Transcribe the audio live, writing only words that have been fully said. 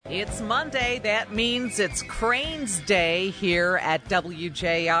It's Monday. That means it's Cranes Day here at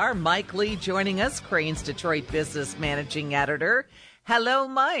WJR. Mike Lee joining us, Cranes Detroit Business Managing Editor. Hello,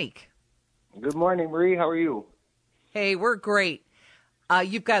 Mike. Good morning, Marie. How are you? Hey, we're great.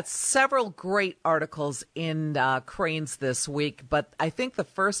 You've got several great articles in Cranes this week, but I think the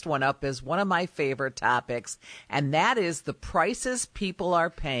first one up is one of my favorite topics, and that is the prices people are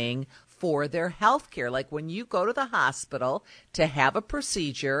paying for their health care. Like when you go to the hospital to have a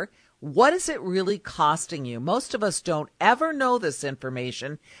procedure, what is it really costing you? Most of us don't ever know this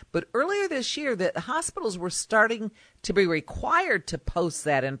information, but earlier this year, the hospitals were starting to be required to post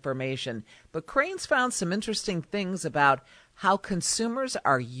that information. But Cranes found some interesting things about how consumers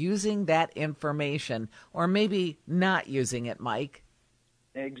are using that information, or maybe not using it, Mike.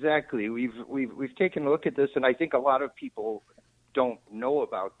 Exactly. We've taken a look at this, and I think a lot of people don't know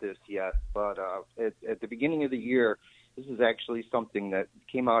about this yet. But at the beginning of the year, this is actually something that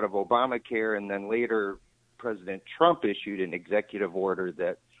came out of Obamacare, and then later President Trump issued an executive order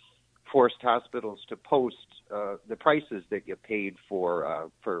that forced hospitals to post the prices that get paid for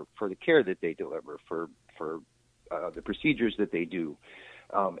the care that they deliver, for the procedures that they do.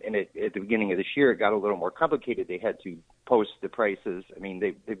 And at the beginning of this year, it got a little more complicated. They had to post the prices. I mean,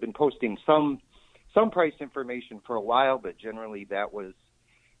 they've been posting some price information for a while, but generally that was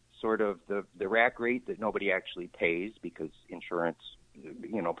sort of the rack rate that nobody actually pays because insurance,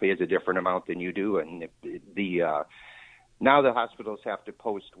 pays a different amount than you do. And now the hospitals have to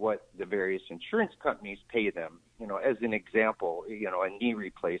post what the various insurance companies pay them. As an example, a knee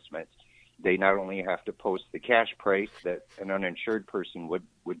replacement, they not only have to post the cash price that an uninsured person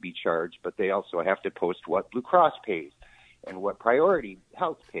would be charged, but they also have to post what Blue Cross pays and what Priority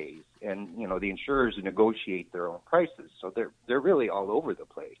Health pays. And, the insurers negotiate their own prices. So they're really all over the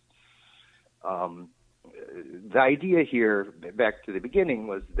place. The idea here, back to the beginning,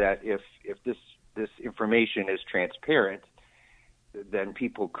 was that if this information is transparent, then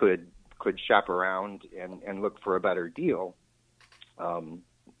people could shop around and look for a better deal.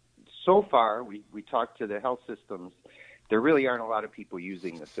 So far, we talked to the health systems. There really aren't a lot of people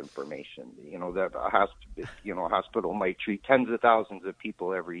using this information. A hospital might treat tens of thousands of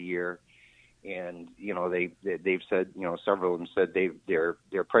people every year, and they've said, several of them said their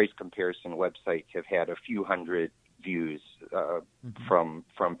price comparison websites have had a few hundred views from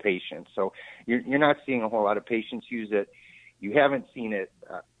patients. So you're not seeing a whole lot of patients use it. You haven't seen it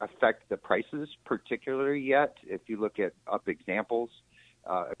affect the prices particularly yet. If you look at up examples.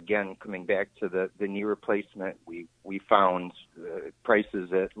 Again, coming back to the knee replacement, we found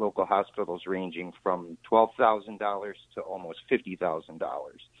prices at local hospitals ranging from $12,000 to almost $50,000,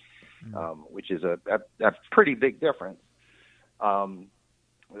 which is a pretty big difference.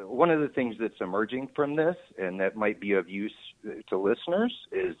 One of the things that's emerging from this, and that might be of use to listeners,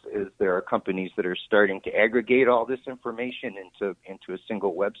 is there are companies that are starting to aggregate all this information into a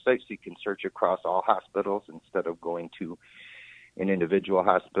single website, so you can search across all hospitals instead of going to an individual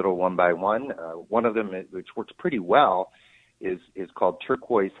hospital one by one. One of them, which works pretty well, is called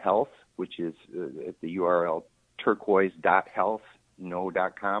Turquoise Health, which is at the URL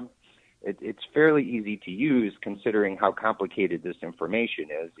turquoise.health.com. It's fairly easy to use considering how complicated this information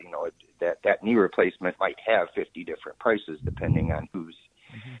is. That knee replacement might have 50 different prices depending on who's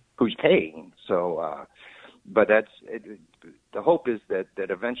paying. So, but the hope is that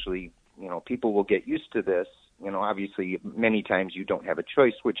eventually, people will get used to this. Obviously, many times you don't have a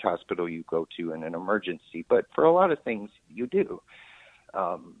choice which hospital you go to in an emergency, but for a lot of things you do.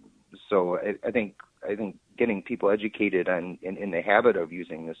 So I think getting people educated in the habit of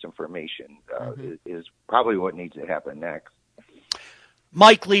using this information is probably what needs to happen next.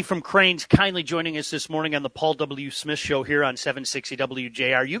 Mike Lee from Cranes kindly joining us this morning on the Paul W. Smith Show here on 760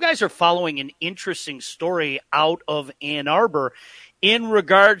 WJR. You guys are following an interesting story out of Ann Arbor in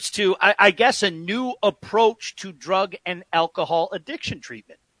regards to, I guess, a new approach to drug and alcohol addiction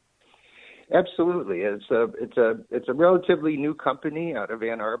treatment. Absolutely, it's a relatively new company out of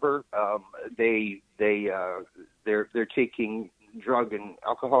Ann Arbor. They're taking drug and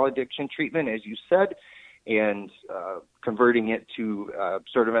alcohol addiction treatment, as you said, and converting it to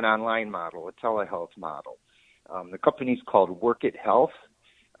sort of an online model, a telehealth model. The company's called Work It Health.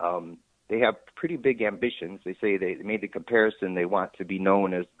 They have pretty big ambitions. They say they made the comparison. They want to be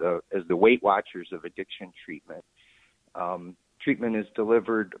known as the Weight Watchers of addiction treatment. Treatment is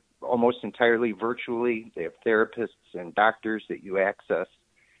delivered almost entirely virtually. They have therapists and doctors that you access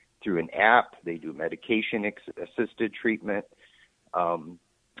through an app. They do medication-assisted treatment. Kind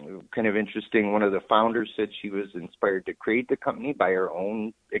of interesting, one of the founders said she was inspired to create the company by her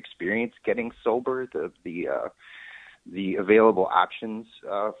own experience getting sober. The available options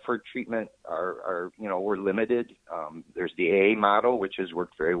for treatment are we're limited. There's the AA model, which has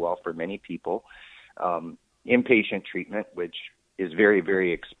worked very well for many people. Inpatient treatment, which is very,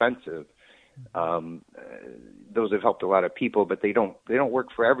 very expensive. Those have helped a lot of people, but they don't work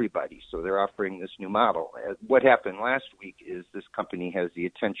for everybody. So they're offering this new model. What happened last week is this company has the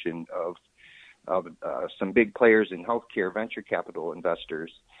attention of some big players in healthcare, venture capital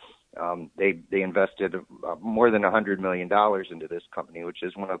investors. They invested more than $100 million into this company, which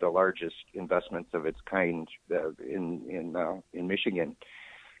is one of the largest investments of its kind in Michigan.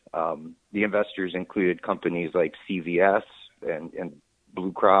 The investors included companies like CVS and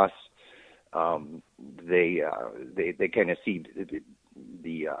Blue Cross. They kind of see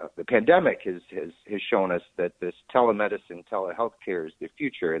the pandemic has shown us that this telemedicine, telehealth care is the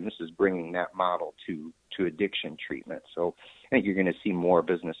future, and this is bringing that model to addiction treatment. So I think you're going to see more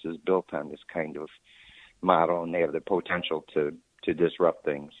businesses built on this kind of model, and they have the potential to disrupt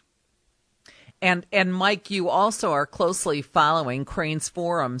things. And Mike, you also are closely following, Crain's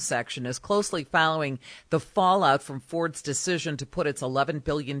Forum section is closely following the fallout from Ford's decision to put its $11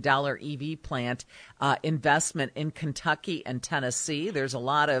 billion EV plant investment in Kentucky and Tennessee. There's a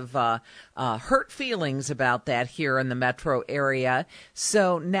lot of hurt feelings about that here in the metro area.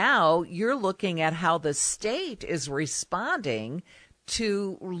 So now you're looking at how the state is responding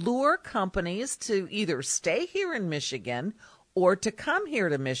to lure companies to either stay here in Michigan or to come here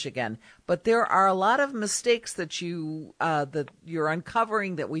to Michigan. But there are a lot of mistakes that you're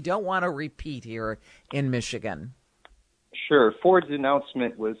uncovering that we don't want to repeat here in Michigan. Sure. Ford's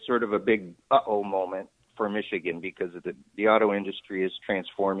announcement was sort of a big uh-oh moment for Michigan because of the auto industry is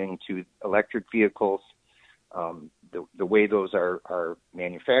transforming to electric vehicles. The way those are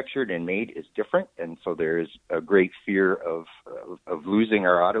manufactured and made is different, and so there is a great fear of losing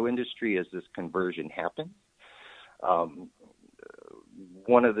our auto industry as this conversion happens.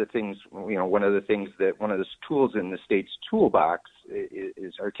 One of the tools in the state's toolbox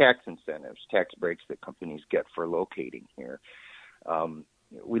is our tax incentives, tax breaks that companies get for locating here.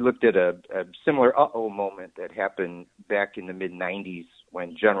 We looked at a similar uh-oh moment that happened back in the mid-'90s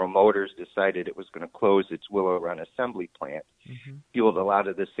when General Motors decided it was going to close its Willow Run assembly plant, fueled a lot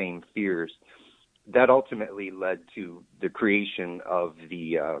of the same fears. That ultimately led to the creation of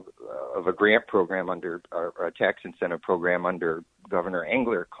a grant program under a tax incentive program under Governor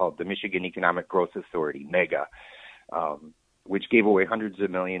Engler called the Michigan Economic Growth Authority, MEGA, which gave away hundreds of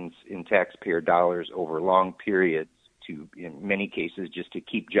millions in taxpayer dollars over long periods to, in many cases, just to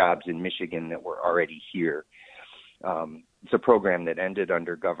keep jobs in Michigan that were already here. It's a program that ended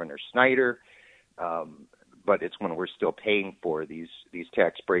under Governor Snyder. But it's when we're still paying for these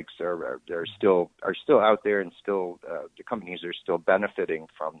tax breaks are still out there, and still the companies are still benefiting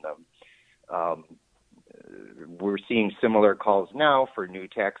from them. We're seeing similar calls now for new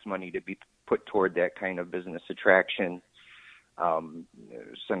tax money to be put toward that kind of business attraction.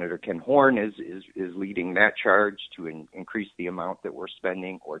 Senator Ken Horn is leading that charge to increase the amount that we're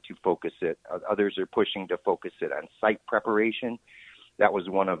spending, or to focus it. Others are pushing to focus it on site preparation. That was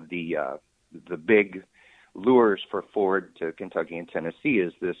one of the big lures for Ford to Kentucky and Tennessee,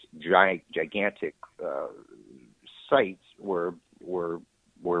 is this gigantic sites were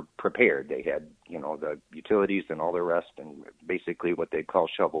prepared. They had, the utilities and all the rest, and basically what they call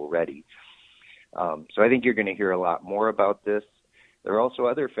shovel ready. So I think you're going to hear a lot more about this. There are also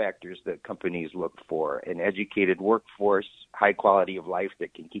other factors that companies look for: an educated workforce, high quality of life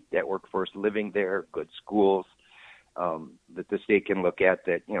that can keep that workforce living there, good schools, that the state can look at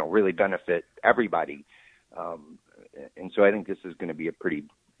that, really benefit everybody. And so I think this is going to be a pretty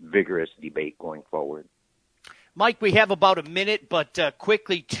vigorous debate going forward. Mike, we have about a minute, but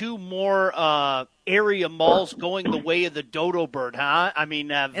quickly, two more area malls going the way of the dodo bird, huh? I mean,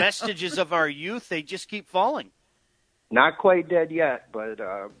 vestiges of our youth, they just keep falling. Not quite dead yet, but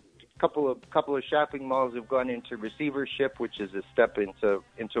a couple of shopping malls have gone into receivership, which is a step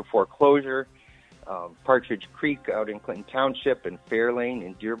into foreclosure. Partridge Creek out in Clinton Township, and Fairlane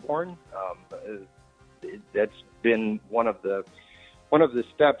in Dearborn. That's been one of the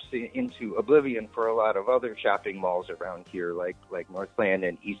steps into oblivion for a lot of other shopping malls around here, like Northland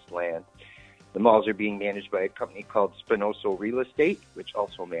and Eastland. The malls are being managed by a company called Spinoso Real Estate, which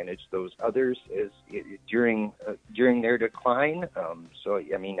also managed those others during their decline. So,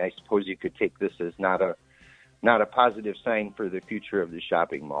 I mean, I suppose you could take this as not a positive sign for the future of the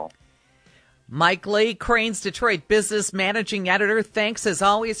shopping mall. Mike Lee, Crain's Detroit Business Managing Editor, thanks as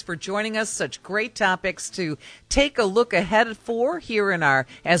always for joining us. Such great topics to take a look ahead for here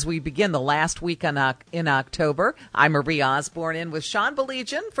as we begin the last week in October. I'm Marie Osborne, in with Sean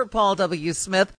Belegian for Paul W. Smith.